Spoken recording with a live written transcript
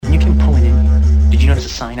came pulling in, did you notice a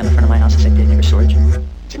sign on the front of my house that said dead nigger storage?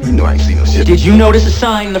 Jimmy, you know I ain't seen no shit. Did you notice a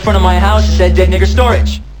sign in the front of my house that said dead nigger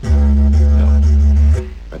storage? No.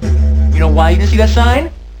 I didn't. You know why you didn't see that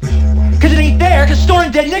sign? Cause it ain't there, cause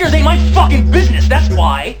storing dead niggers ain't my fucking business, that's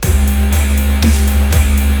why.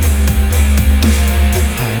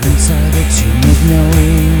 Hide inside the tomb of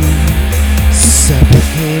knowing,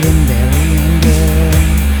 suffocating very under,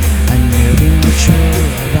 unnerving ritual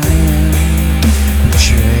of I am,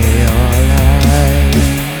 betray all I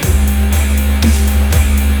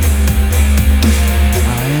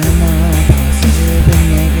am a positive and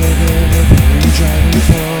negative appealing driving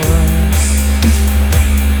force.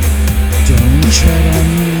 Don't tread on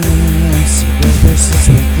me, I'm secret versus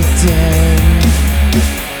wicked dead.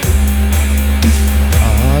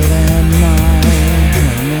 All am I,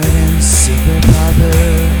 hermit and secret father,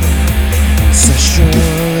 ancestral,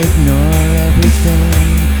 ignore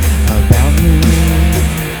everything about me.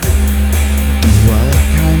 What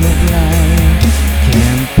kind of life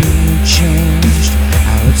can't be changed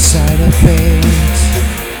outside of fate?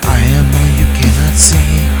 I am all you cannot see,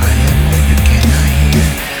 I am all you cannot hear,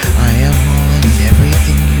 I am all and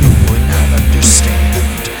everything you would not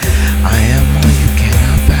understand. I am all you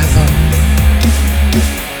cannot fathom.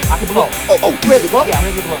 I can blow. Oh, you ready to blow? Yeah, I'm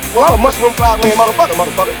ready to blow. Well, I'm a mushroom fly laying motherfucker.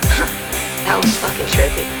 That was fucking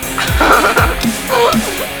trippy.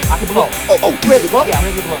 I can blow. Oh, you ready to blow? Yeah, I'm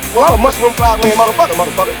ready to blow. Well, I'm a mushroom fly laying motherfucker.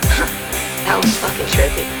 That was fucking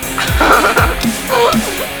trippy.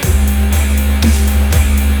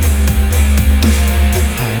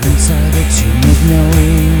 Hide inside the tomb of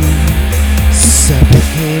knowing,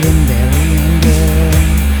 suffocating very under,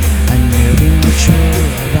 unnerving ritual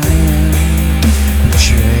of I am,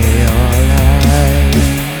 betray all I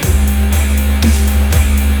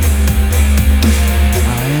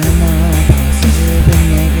am a positive and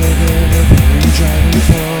negative appealing driving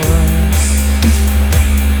force.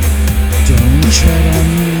 Don't tread on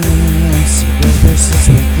me, I'm secret versus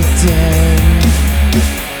wicked dead.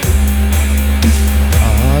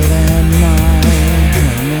 All am I,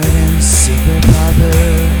 hermit and secret father,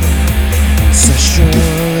 ancestral,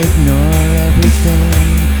 ignore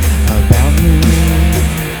everything about me.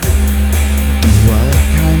 What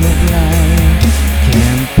kind of life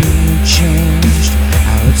can't be changed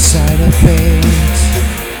outside of fate?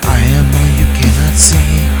 I am all you cannot see,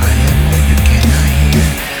 I am all you cannot hear,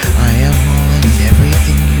 I am all and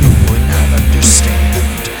everything you would not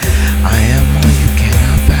understand. I am all you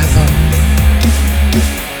cannot fathom.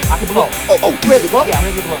 I can blow. Oh, you ready to blow? Yeah, I'm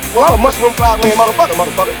ready to blow. Well, I'm a mushroom fly laying motherfucker.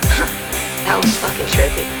 That was fucking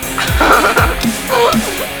trippy.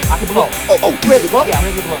 I can blow. Oh, you ready to blow? Yeah, I'm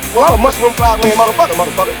ready to blow. Well, I'm a mushroom fly laying motherfucker.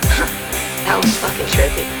 That was fucking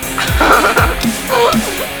trippy.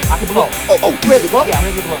 I can blow. Oh, you ready to blow? Yeah, I'm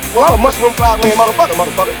ready to blow. Well, I'm a mushroom fly laying motherfucker.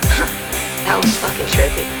 That was fucking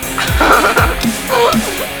trippy.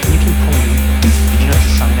 You keep pulling in. Did you notice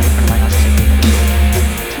a sign on the front of my house that said dead nigger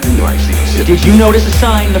storage? You know I ain't seen no shit. Did you notice a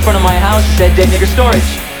sign in the front of my house that said dead nigger storage?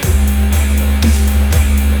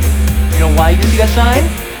 You know why you didn't see that sign?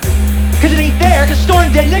 Cause it ain't there, cause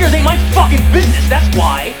storing dead niggers ain't my fucking business, that's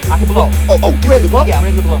why. I can blow. Oh, you ready to blow? Yeah, I'm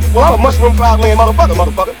ready to blow. Well, I'm a mushroom fly laying motherfucker.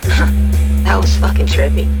 That was fucking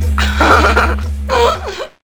trippy.